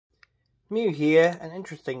Mew here, an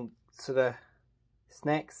interesting sort of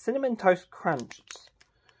snack, Cinnamon Toast Crunch. It's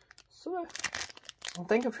sort of, I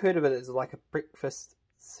think I've heard of it as like a breakfast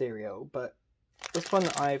cereal, but this one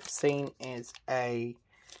I've seen as a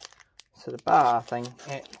sort of bar thing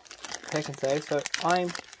at Pak'nSave, so I'm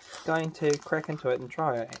going to crack into it and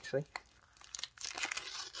try it actually.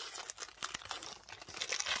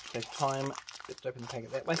 So time, let's open the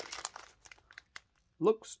packet that way.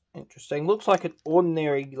 Looks interesting. Looks like an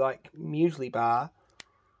ordinary like muesli bar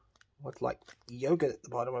with like yogurt at the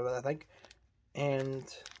bottom of it, I think. And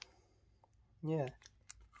yeah.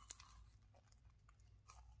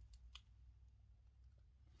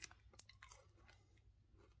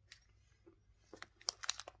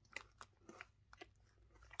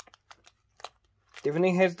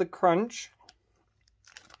 Definitely has the crunch.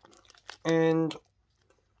 And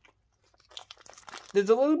there's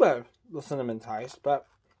a little bit of the cinnamon taste, but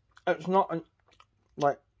it's not an,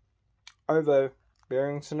 like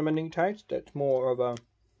overbearing cinnamony taste. It's more of a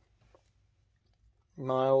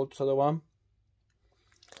mild sort of one.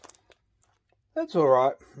 That's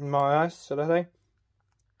alright in my eyes, sort of thing.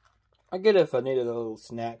 I get it if I needed a little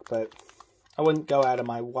snack, but I wouldn't go out of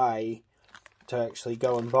my way to actually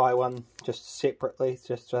go and buy one just separately,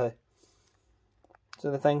 just for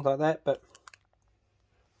sort of things like that. But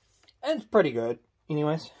it's pretty good.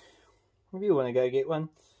 Anyways, if you want to go get one,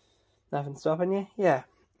 nothing stopping you. Yeah.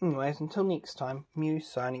 Anyways, until next time, Mew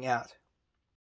signing out.